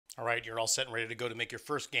All right, you're all set and ready to go to make your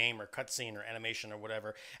first game or cutscene or animation or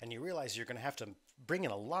whatever, and you realize you're going to have to bring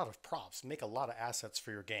in a lot of props, make a lot of assets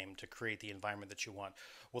for your game to create the environment that you want.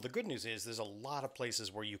 Well, the good news is there's a lot of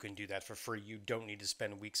places where you can do that for free. You don't need to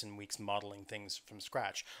spend weeks and weeks modeling things from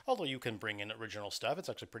scratch. Although you can bring in original stuff, it's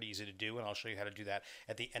actually pretty easy to do, and I'll show you how to do that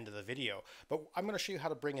at the end of the video. But I'm going to show you how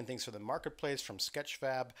to bring in things for the marketplace from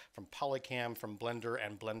Sketchfab, from Polycam, from Blender,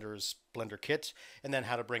 and Blender's BlenderKit, and then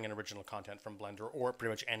how to bring in original content from Blender or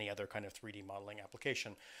pretty much any other kind of 3D modeling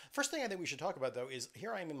application. First thing I think we should talk about though is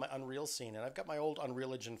here I am in my Unreal scene, and I've got my old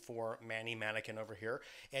Unreal Engine 4 Mannequin over here,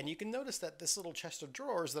 and you can notice that this little chest of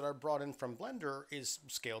drawers that I brought in from Blender is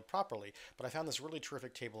scaled properly, but I found this really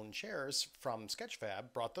terrific table and chairs from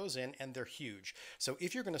Sketchfab, brought those in, and they're huge. So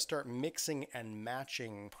if you're going to start mixing and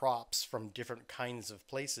matching props from different kinds of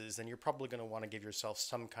places, then you're probably going to want to give yourself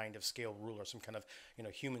some kind of scale rule or some kind of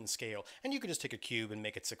human scale. And you can just take a cube and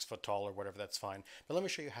make it 6 foot tall or whatever, that's fine. But let me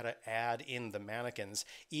show you how to add in the mannequins,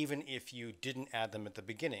 even if you didn't add them at the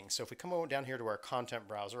beginning. So if we come down here to our content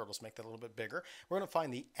browser, I'll just make that a little bit bigger. We're going to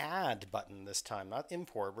find the add button this time, not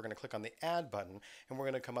import. We're going to click on the add button, and we're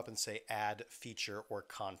going to come up and say add feature or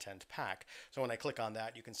content pack. So when I click on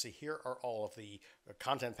that, you can see here are all of the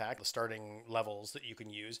content pack, the starting levels that you can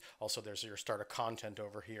use. Also, there's your starter content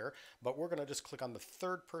over here. But we're going to just click on the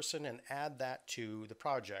third person and add that to the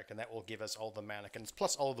project, and that will give us all the mannequins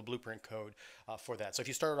plus all of the blueprint code for that. So if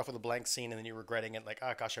you started off with a blank scene and then you're regretting it, like,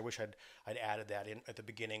 oh gosh, I wish I'd added that in at the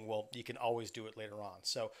beginning, well, you can always do it later on.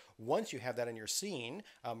 So once you have that in your scene,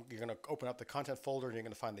 you're going to open up the content folder and you're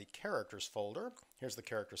going to find the characters folder. Here's the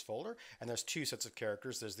characters folder, and there's two sets of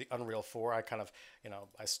characters. There's the Unreal 4. I kind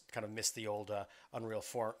of missed the old Unreal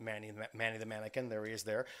 4 Manny the Mannequin. There he is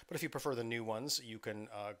there. But if you prefer the new ones, you can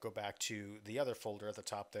go back to the other folder at the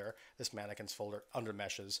top there, this mannequins folder under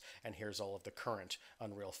meshes, and here's all of the current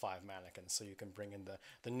Unreal 5 mannequins. So you can bring in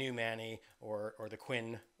the new Manny or the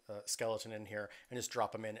Quinn skeleton in here and just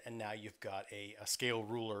drop them in, and now you've got a scale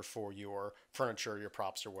ruler for your furniture, your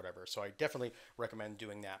props, or whatever. So I definitely recommend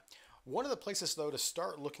doing that. One of the places, though, to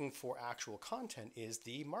start looking for actual content is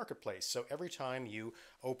the marketplace. So every time you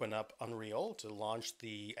open up Unreal to launch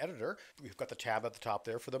the editor, you've got the tab at the top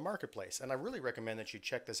there for the marketplace. And I really recommend that you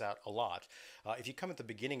check this out a lot. If you come at the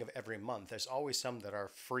beginning of every month, there's always some that are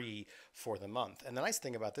free for the month. And the nice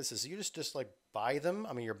thing about this is you just like buy them.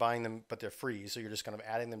 I mean, you're buying them, but they're free. So you're just kind of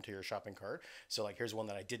adding them to your shopping cart. So like, here's one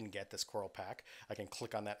that I didn't get, this coral pack. I can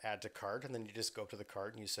click on that add to cart, and then you just go up to the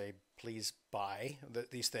cart and you say, please buy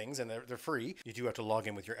these things, and they're free. You do have to log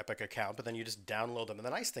in with your Epic account, but then you just download them. And the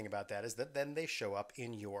nice thing about that is that then they show up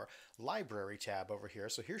in your library tab over here.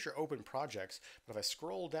 So here's your open projects. But if I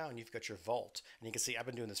scroll down, you've got your vault. And you can see I've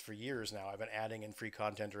been doing this for years now. I've been adding in free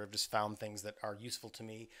content, or I've just found things that are useful to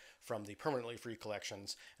me from the permanently free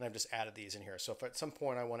collections, and I've just added these in here. So if at some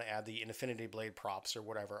point I want to add the Infinity Blade props or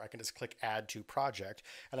whatever, I can just click add to project,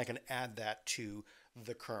 and I can add that to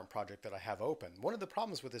the current project that I have open. One of the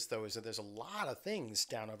problems with this, though, is that there's a lot of things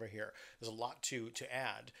down over here. There's a lot to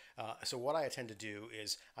add. So what I tend to do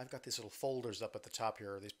is I've got these little folders up at the top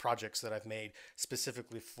here, these projects that I've made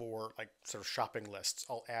specifically for like sort of shopping lists.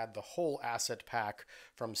 I'll add the whole asset pack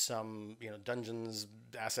from some dungeons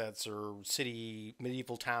assets or city,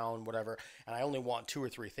 medieval town, whatever, and I only want 2 or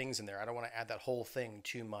 3 things in there. I don't want to add that whole thing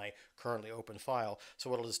to my currently open file. So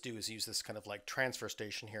what I'll just do is use this kind of like transfer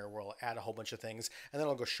station here where I'll add a whole bunch of things, and then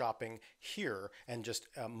I'll go shopping here and just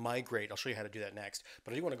migrate. I'll show you how to do that next.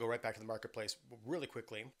 But I do want to go right back to the marketplace really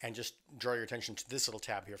quickly and just draw your attention to this little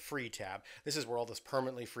tab here, free tab. This is where all this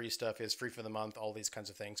permanently free stuff is, free for the month, all these kinds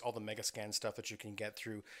of things. All the Megascan stuff that you can get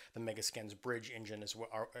through the Megascan's bridge engine as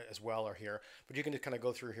well are here. But you can just kind of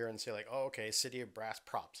go through here and say like, oh, okay, City of Brass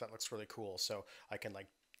props. That looks really cool. So I can like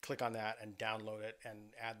click on that and download it and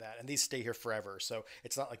add that, and these stay here forever. So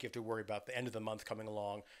it's not like you have to worry about the end of the month coming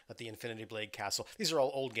along, that the Infinity Blade Castle, these are all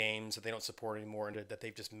old games that they don't support anymore, and that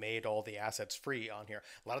they've just made all the assets free on here.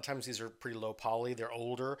 A lot of times these are pretty low poly, they're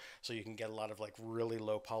older, so you can get a lot of like really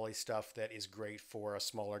low poly stuff that is great for a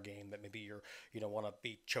smaller game that maybe you don't want to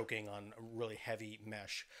be choking on really heavy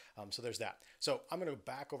mesh. So there's that. So I'm going to go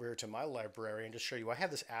back over here to my library and just show you, I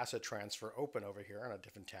have this asset transfer open over here on a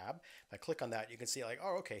different tab. If I click on that, you can see like,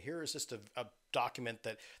 oh, okay, here is just a document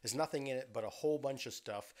that there's nothing in it but a whole bunch of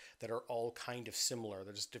stuff that are all kind of similar.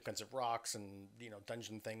 They're just different kinds of rocks and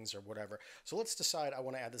dungeon things or whatever. So let's decide I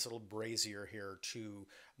want to add this little brazier here to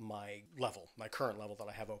my level, my current level that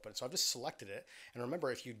I have open. So I've just selected it, and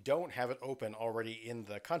remember, if you don't have it open already in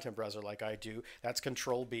the content browser like I do, that's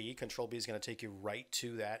Control B. Control B is going to take you right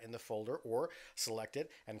to that in the folder, or select it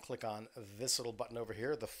and click on this little button over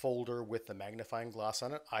here, the folder with the magnifying glass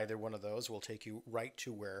on it. Either one of those will take you right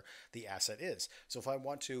to where the asset is. is. So if I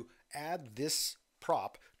want to add this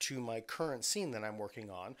prop to my current scene that I'm working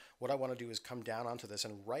on, what I want to do is come down onto this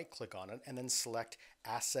and right click on it and then select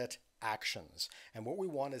Asset Actions. And what we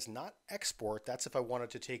want is not export. That's if I wanted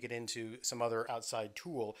to take it into some other outside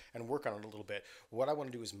tool and work on it a little bit. What I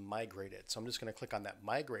want to do is migrate it. So I'm just going to click on that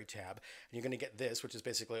Migrate tab, and you're going to get this, which is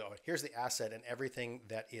basically, oh, here's the asset and everything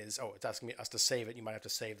that is, oh, it's asking us to save it. You might have to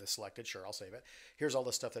save the selected. Sure, I'll save it. Here's all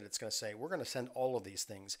the stuff that it's going to say. We're going to send all of these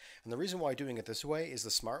things. And the reason why doing it this way is the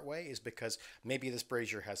smart way, is because maybe this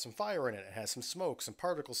brazier has some fire in it. It has some smoke, some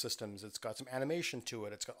particle systems. It's got some animation to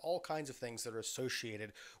it. It's got all kinds of things that are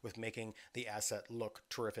associated with making the asset look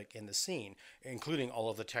terrific in the scene, including all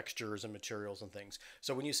of the textures and materials and things.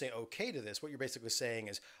 So when you say okay to this, what you're basically saying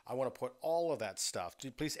is, I want to put all of that stuff.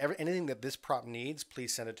 Please, anything that this prop needs,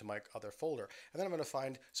 please send it to my other folder. And then I'm going to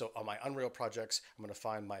find, so on my Unreal projects, I'm going to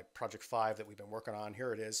find my project 5 that we've been working on.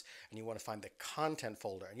 Here it is. And you want to find the content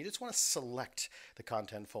folder, and you just want to select the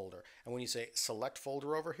content folder. And when you say select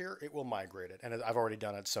folder over here, it will migrate it. And I've already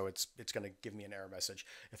done it, so it's going to give me an error message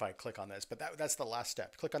if I click on this. But that's the last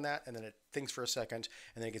step. Click on that, and then it thinks for a second,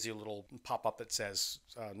 and then it gives you a little pop-up that says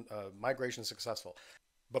migration successful.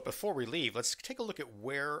 But before we leave, let's take a look at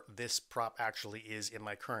where this prop actually is in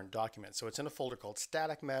my current document. So it's in a folder called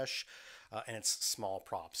Static Mesh, and it's small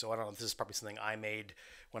prop. So I don't know if this is probably something I made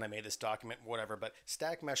when I made this document, whatever, but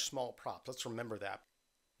Static Mesh small props, let's remember that.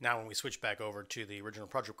 Now, when we switch back over to the original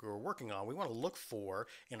project we were working on, we want to look for,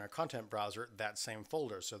 in our content browser, that same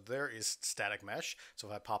folder. So there is Static Mesh. So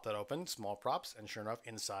if I pop that open, small props, and sure enough,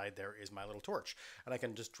 inside there is my little torch. And I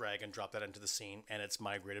can just drag and drop that into the scene, and it's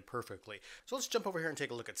migrated perfectly. So let's jump over here and take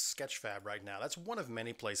a look at Sketchfab right now. That's one of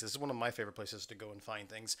many places. It's one of my favorite places to go and find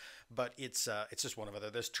things, but it's just one of other.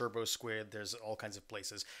 There's Turbo Squid. There's all kinds of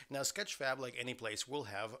places. Now, Sketchfab, like any place, will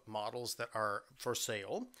have models that are for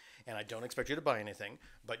sale, and I don't expect you to buy anything,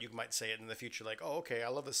 but you might say it in the future like, oh, okay, I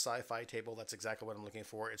love this sci-fi table. That's exactly what I'm looking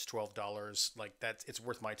for. It's $12. Like, it's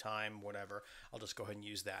worth my time, whatever. I'll just go ahead and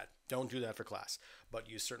use that. Don't do that for class, but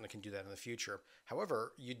you certainly can do that in the future.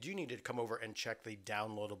 However, you do need to come over and check the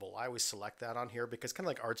downloadable. I always select that on here because kind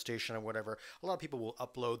of like ArtStation or whatever, a lot of people will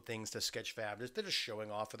upload things to Sketchfab. They're just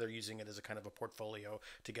showing off, or they're using it as a kind of a portfolio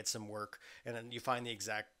to get some work. And then you find the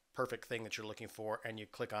exact perfect thing that you're looking for, and you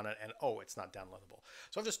click on it, and oh, it's not downloadable.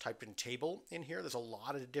 So I've just typed in table in here. There's a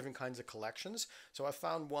lot of different kinds of collections. So I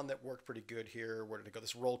found one that worked pretty good here. Where did it go?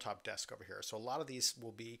 This roll top desk over here. So a lot of these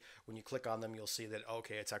will be, when you click on them, you'll see that,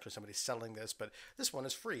 okay, it's actually somebody selling this, but this one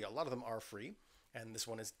is free. A lot of them are free. And this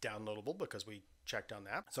one is downloadable because we checked on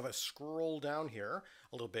that. So if I scroll down here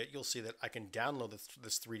a little bit, you'll see that I can download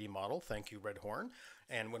this 3D model. Thank you, Red Horn.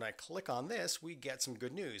 And when I click on this, we get some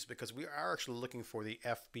good news because we are actually looking for the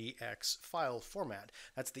FBX file format.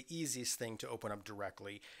 That's the easiest thing to open up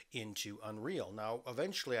directly into Unreal. Now,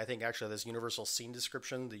 eventually, I think actually this universal scene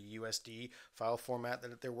description, the USD file format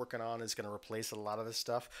that they're working on, is going to replace a lot of this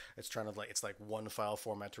stuff. It's like one file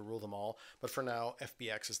format to rule them all. But for now,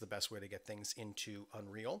 FBX is the best way to get things into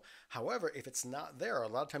Unreal. However, if it's not there, a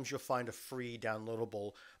lot of times you'll find a free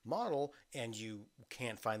downloadable model and you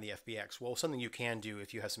can't find the FBX. Well, something you can do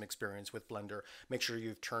if you have some experience with Blender, make sure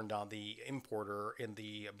you've turned on the importer in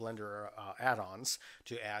the Blender add-ons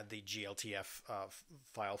to add the GLTF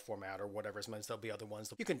file format or whatever. Sometimes there'll be other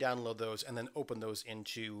ones. You can download those and then open those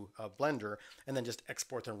into Blender and then just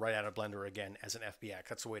export them right out of Blender again as an FBX.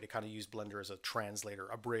 That's a way to kind of use Blender as a translator,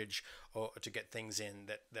 a bridge to get things in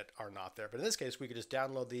that are not there. But in this case, we could just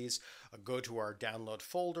download these, go to our download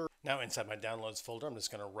folder. Now inside my downloads folder, I'm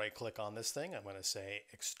just going to right click on this thing. I'm going to say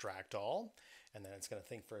extract all, and then it's going to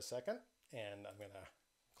think for a second, and I'm going to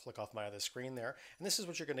click off my other screen there. And this is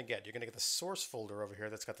what you're going to get. You're going to get the source folder over here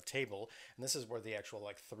that's got the table, and this is where the actual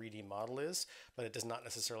like 3D model is, but it does not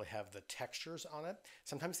necessarily have the textures on it.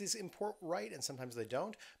 Sometimes these import right and sometimes they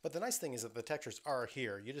don't, but the nice thing is that the textures are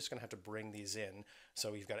here. You're just going to have to bring these in.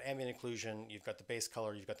 So you've got ambient occlusion, you've got the base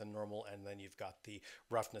color, you've got the normal, and then you've got the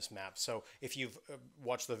roughness map. So if you've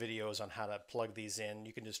watched the videos on how to plug these in,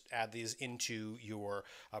 you can just add these into your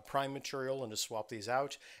prime material and just swap these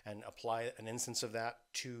out and apply an instance of that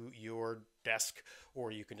to your desk,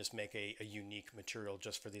 or you can just make a unique material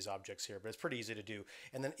just for these objects here. But it's pretty easy to do.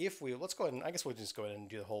 And then let's go ahead and, I guess we'll just go ahead and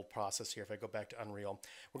do the whole process here. If I go back to Unreal,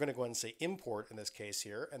 we're going to go ahead and say import in this case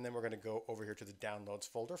here, and then we're going to go over here to the downloads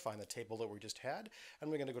folder, find the table that we just had, and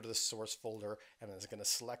we're going to go to the source folder, and then it's going to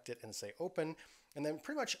select it and say open. And then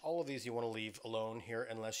pretty much all of these you want to leave alone here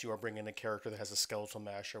unless you are bringing a character that has a skeletal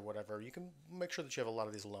mesh or whatever. You can make sure that you have a lot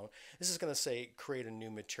of these alone. This is going to say create a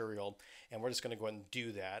new material, and we're just going to go ahead and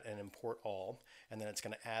do that and import all, and then it's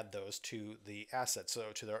going to add those to the assets, so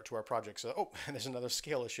to our project. So, oh, and there's another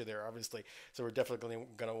scale issue there, obviously. So we're definitely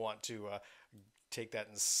going to want to take that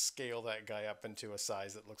and scale that guy up into a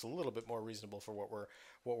size that looks a little bit more reasonable for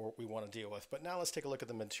we want to deal with. But now let's take a look at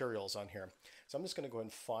the materials on here. So I'm just going to go ahead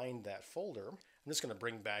and find that folder. I'm just going to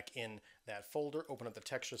bring back in that folder, open up the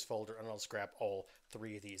textures folder, and I'll just grab all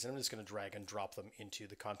 3 of these. And I'm just going to drag and drop them into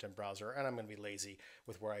the content browser, and I'm going to be lazy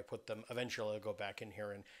with where I put them. Eventually I'll go back in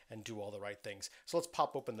here and do all the right things. So let's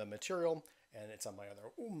pop open the material, and it's on my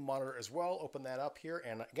other monitor as well. Open that up here,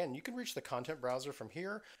 and again, you can reach the content browser from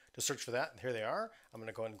here to search for that. And here they are. I'm going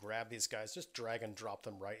to go ahead and grab these guys, just drag and drop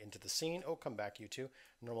them right into the scene. Oh, come back, you two.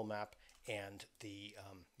 Normal map and the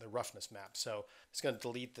roughness map. So I'm just going to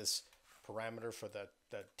delete this parameter for the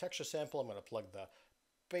texture sample. I'm going to plug the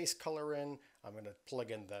base color in. I'm going to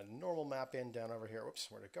plug in the normal map in down over here. Whoops,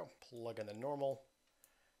 where'd it go? Plug in the normal.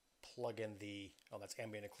 Plug in the, oh, that's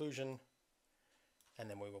ambient occlusion. And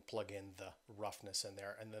then we will plug in the roughness in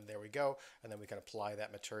there, and then there we go, and then we can apply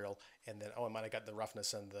that material, and then, oh, I might have got the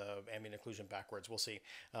roughness and the ambient occlusion backwards, we'll see.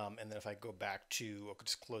 And then if I go back to, I'll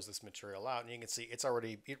just close this material out, and you can see it's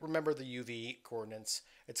already, remember the UV coordinates,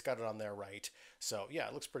 it's got it on there right, so yeah,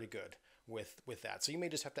 it looks pretty good with that. So you may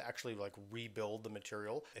just have to actually like rebuild the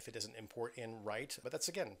material if it doesn't import in right, but that's,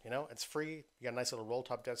 again, you know, it's free. You got a nice little roll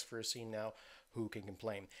top desk for your scene now. Who can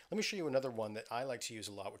complain? Let me show you another one that I like to use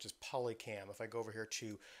a lot, which is Polycam. If I go over here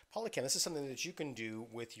to Polycam, this is something that you can do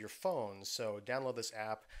with your phone. So download this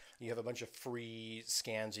app. You have a bunch of free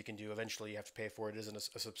scans you can do. Eventually you have to pay for it. It isn't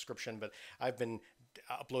a subscription, but I've been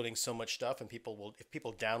uploading so much stuff, and if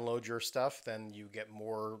people download your stuff, then you get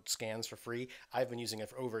more scans for free. I've been using it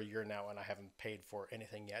for over a year now, and I haven't paid for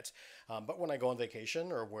anything yet. But when I go on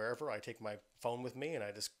vacation or wherever, I take my phone with me and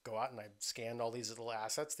I just go out and I scan all these little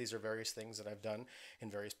assets. These are various things that I've done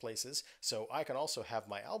in various places. So I can also have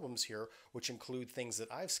my albums here, which include things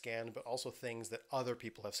that I've scanned, but also things that other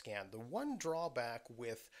people have scanned. The one drawback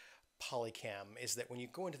with Polycam is that when you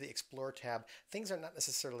go into the Explore tab, things are not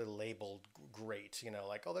necessarily labeled great. You know,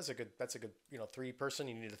 like, oh, that's a good, you know, 3-person.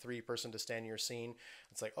 You need a 3-person to stand in your scene.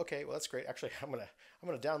 It's like, okay, well, that's great. Actually, I'm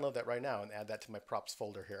gonna download that right now and add that to my props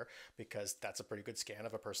folder here, because that's a pretty good scan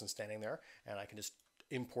of a person standing there, and I can just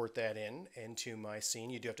import that into my scene.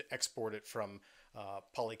 You do have to export it from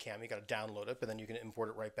Polycam. You got to download it, but then you can import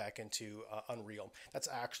it right back into Unreal. That's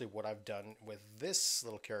actually what I've done with this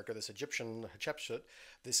little character, this Egyptian Hatshepsut.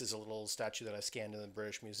 This is a little statue that I scanned in the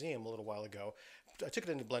British Museum a little while ago. I took it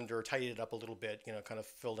into Blender, tidied it up a little bit, you know, kind of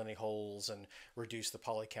filled any holes and reduced the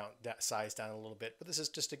poly count size down a little bit. But this is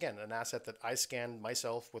just, again, an asset that I scanned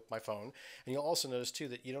myself with my phone. And you'll also notice too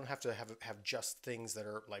that you don't have to have just things that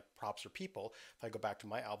are like props or people. If I go back to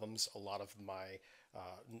my albums, a lot of my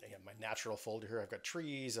my natural folder here, I've got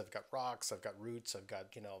trees, I've got rocks, I've got roots, I've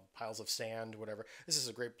got, you know, piles of sand, whatever. This is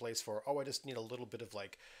a great place for, oh, I just need a little bit of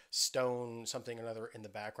like stone, something or another in the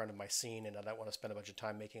background of my scene, and I don't want to spend a bunch of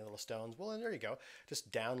time making little stones. Well, then there you go.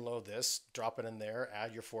 Just download this, drop it in there,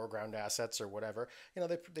 add your foreground assets or whatever. You know,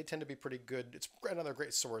 they tend to be pretty good. It's another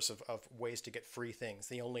great source of ways to get free things.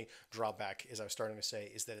 The only drawback, as I was starting to say,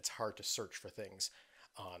 is that it's hard to search for things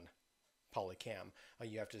on Polycam.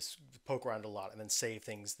 You have to poke around a lot and then save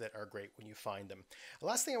things that are great when you find them. The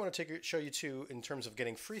last thing I want to show you too in terms of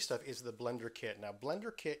getting free stuff is the BlenderKit. Now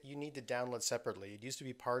BlenderKit you need to download separately. It used to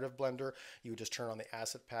be part of Blender. You would just turn on the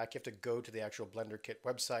asset pack. You have to go to the actual BlenderKit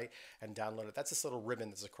website and download it. That's this little ribbon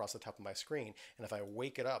that's across the top of my screen. And if I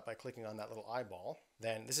wake it up by clicking on that little eyeball,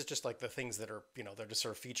 then this is just like the things that are, you know, they're just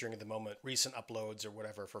sort of featuring at the moment, recent uploads or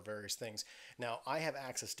whatever for various things. Now I have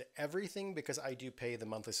access to everything because I do pay the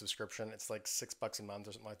monthly subscription. It's like $6 a month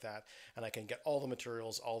or something like that. And I can get all the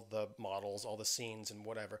materials, all the models, all the scenes and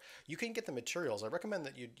whatever. You can get the materials. I recommend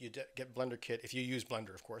that you get BlenderKit if you use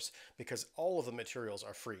Blender, of course, because all of the materials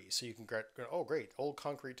are free. So you can get, oh great, old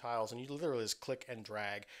concrete tiles, and you literally just click and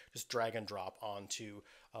drag, just drag and drop onto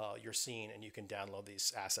your scene, and you can download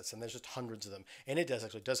these assets. And there's just hundreds of them. And it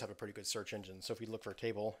actually does have a pretty good search engine. So if you look for a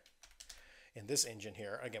table in this engine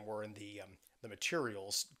here, again, we're in the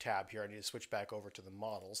materials tab here. I need to switch back over to the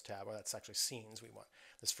models tab. Well, that's actually scenes. We want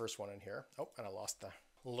this first one in here. Oh, and I lost the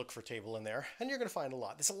look for table in there. And you're going to find a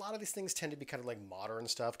lot. A lot of these things tend to be kind of like modern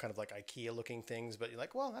stuff, kind of like IKEA looking things, but you're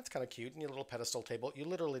like, well, that's kind of cute. And your little pedestal table, you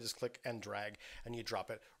literally just click and drag and you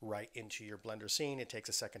drop it right into your Blender scene. It takes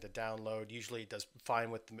a second to download. Usually it does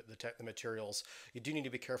fine with the materials. You do need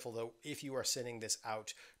to be careful though, if you are sending this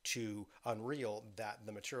out to Unreal, that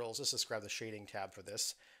the materials, let's just grab the shading tab for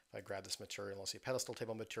this. If I grab this material, I'll see pedestal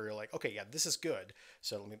table material, like, okay, yeah, this is good.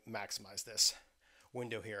 So let me maximize this.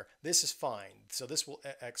 window here. This is fine. So this will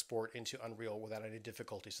export into Unreal without any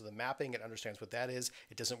difficulty. So the mapping, it understands what that is.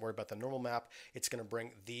 It doesn't worry about the normal map. It's going to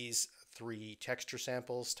bring these 3 texture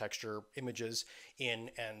samples, texture images in,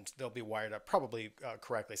 and they'll be wired up probably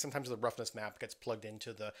correctly. Sometimes the roughness map gets plugged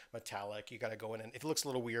into the metallic. You got to go in, and if it looks a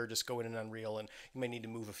little weird, just go in Unreal, and you may need to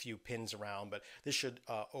move a few pins around, but this should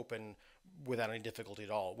open without any difficulty at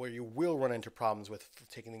all. Where you will run into problems with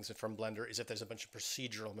taking things from Blender is if there's a bunch of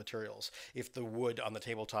procedural materials. If the wood on the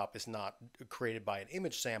tabletop is not created by an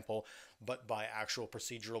image sample, but by actual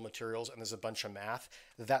procedural materials, and there's a bunch of math,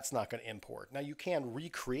 that's not going to import. Now you can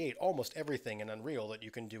recreate almost everything in Unreal that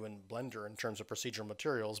you can do in Blender in terms of procedural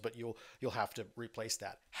materials, but you'll have to replace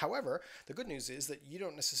that. However, the good news is that you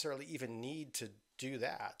don't necessarily even need to do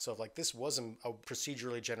that. So if like this wasn't a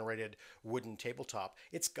procedurally generated wooden tabletop,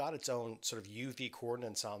 it's got its own sort of UV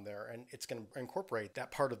coordinates on there, and it's going to incorporate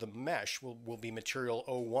that part of the mesh will be material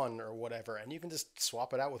 01 or whatever, and you can just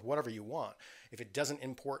swap it out with whatever you want. If it doesn't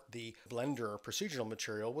import the Blender procedural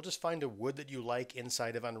material, we'll just find a wood that you like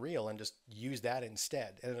inside of Unreal and just use that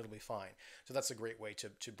instead, and it'll be fine. So that's a great way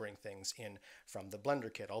to bring things in from the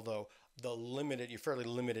BlenderKit, although you're fairly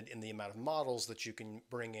limited in the amount of models that you can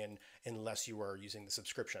bring in unless you are using the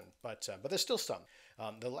subscription, but there's still some.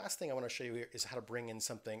 The last thing I want to show you here is how to bring in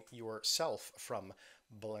something yourself from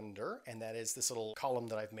Blender, and that is this little column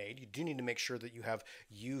that I've made. You do need to make sure that you have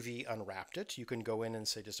UV unwrapped it. You can go in and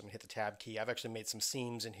say, I'm going to hit the tab key. I've actually made some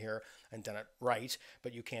seams in here and done it right,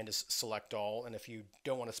 but you can just select all, and if you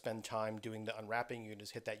don't want to spend time doing the unwrapping, you can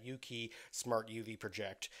just hit that U key, Smart UV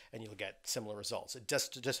Project, and you'll get similar results. It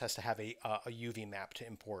just has to have a UV map to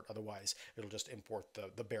import, otherwise it'll just import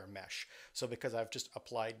the bare mesh. So because I've just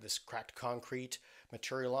applied this cracked concrete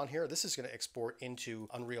material on here, this is going to export into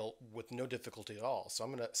Unreal with no difficulty at all. So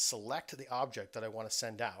I'm going to select the object that I want to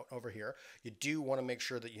send out over here. You do want to make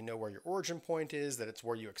sure that you know where your origin point is, that it's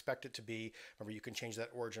where you expect it to be. Remember, you can change that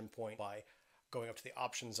origin point by going up to the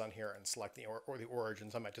options on here and select the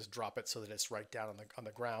origins. I might just drop it so that it's right down on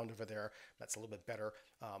the ground over there. That's a little bit better.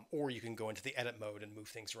 Or you can go into the edit mode and move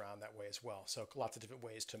things around that way as well. So lots of different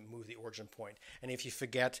ways to move the origin point. And if you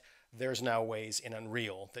forget, there's now ways in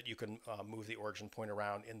Unreal that you can move the origin point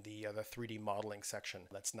around in the 3D modeling section.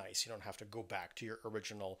 That's nice. You don't have to go back to your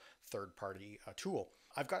original third-party tool.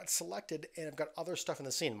 I've got it selected, and I've got other stuff in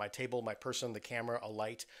the scene. My table, my person, the camera, a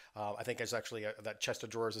light. I think there's actually that chest of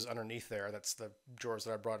drawers is underneath there. That's the drawers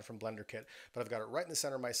that I brought in from BlenderKit. But I've got it right in the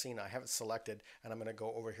center of my scene. I have it selected, and I'm going to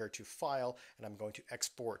go over here to File, and I'm going to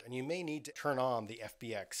Export. And you may need to turn on the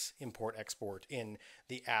FBX Import Export in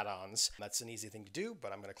the add-ons. That's an easy thing to do,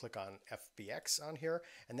 but I'm going to click on FBX on here.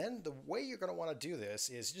 And then the way you're going to want to do this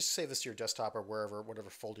is just save this to your desktop or wherever, whatever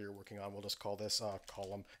folder you're working on. We'll just call this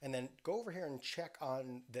column. And then go over here and check on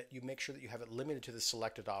that you make sure that you have it limited to the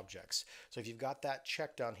selected objects. So if you've got that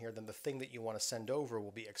checked down here, then the thing that you want to send over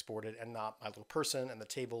will be exported and not my little person and the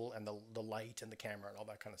table and the light and the camera and all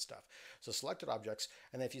that kind of stuff. So selected objects,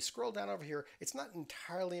 and then if you scroll down over here, it's not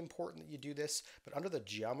entirely important that you do this, but under the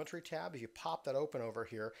geometry tab, if you pop that open over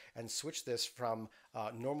here and switch this from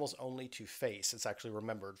normals only to face, it's actually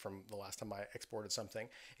remembered from the last time I exported something.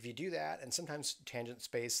 If you do that, and sometimes tangent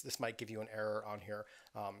space, this might give you an error on here.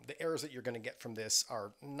 The errors that you're going to get from this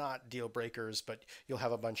are not deal breakers, but you'll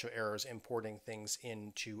have a bunch of errors importing things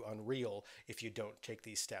into Unreal if you don't take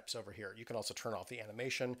these steps over here. You can also turn off the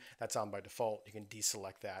animation. That's on by default. You can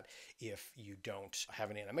deselect that if you don't have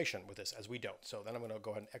any animation with this, as we don't. So then I'm going to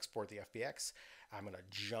go ahead and export the FBX. I'm going to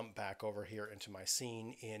jump back over here into my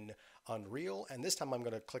scene in Unreal, and this time I'm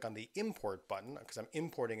going to click on the import button because I'm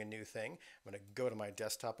importing a new thing. I'm going to go to my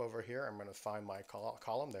desktop over here. I'm going to find my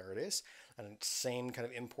column. There it is. And same kind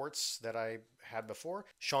of imports that I had before.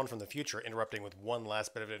 Sean from the future interrupting with one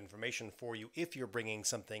last bit of information for you. If you're bringing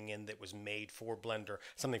something in that was made for Blender,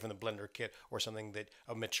 something from the BlenderKit or something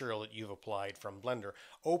a material that you've applied from Blender,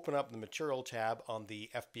 open up the material tab on the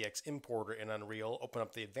FBX importer in Unreal, open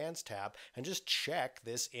up the advanced tab, and just check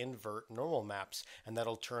this invert normal maps, and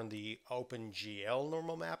that'll turn the OpenGL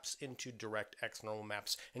normal maps into DirectX normal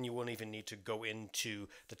maps, and you won't even need to go into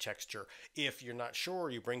the texture. If you're not sure,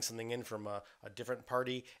 you bring something in from a different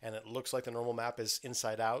party and it looks like the normal map is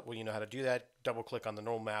inside out, well, you know how to do that. Double click on the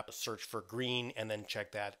normal map, search for green, and then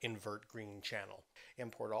check that invert green channel.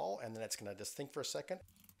 Import all, and then it's going to just think for a second.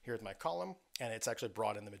 Here's my column. and it's actually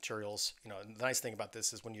brought in the materials. And the nice thing about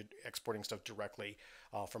this is when you're exporting stuff directly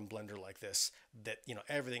from Blender like this, that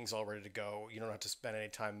everything's all ready to go. You don't have to spend any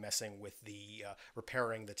time messing with the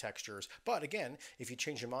repairing the textures. But again, if you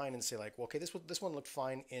change your mind and say like, well, okay, this one looked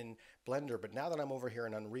fine in Blender, but now that I'm over here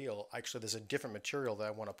in Unreal, actually there's a different material that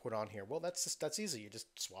I want to put on here. Well, that's easy. You just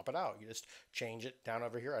swap it out. You just change it down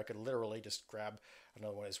over here. I could literally just grab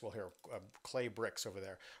another one is, well, here, clay bricks over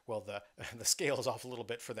there. Well, the scale is off a little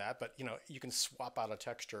bit for that, but you can swap out a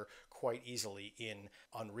texture quite easily in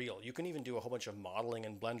Unreal. You can even do a whole bunch of modeling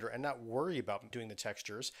in Blender and not worry about doing the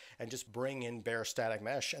textures, and just bring in bare static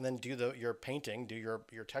mesh and then do your painting, do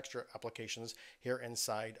your texture applications here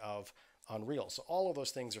inside of Unreal. So all of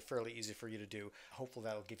those things are fairly easy for you to do. Hopefully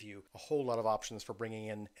that'll give you a whole lot of options for bringing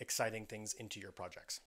in exciting things into your projects.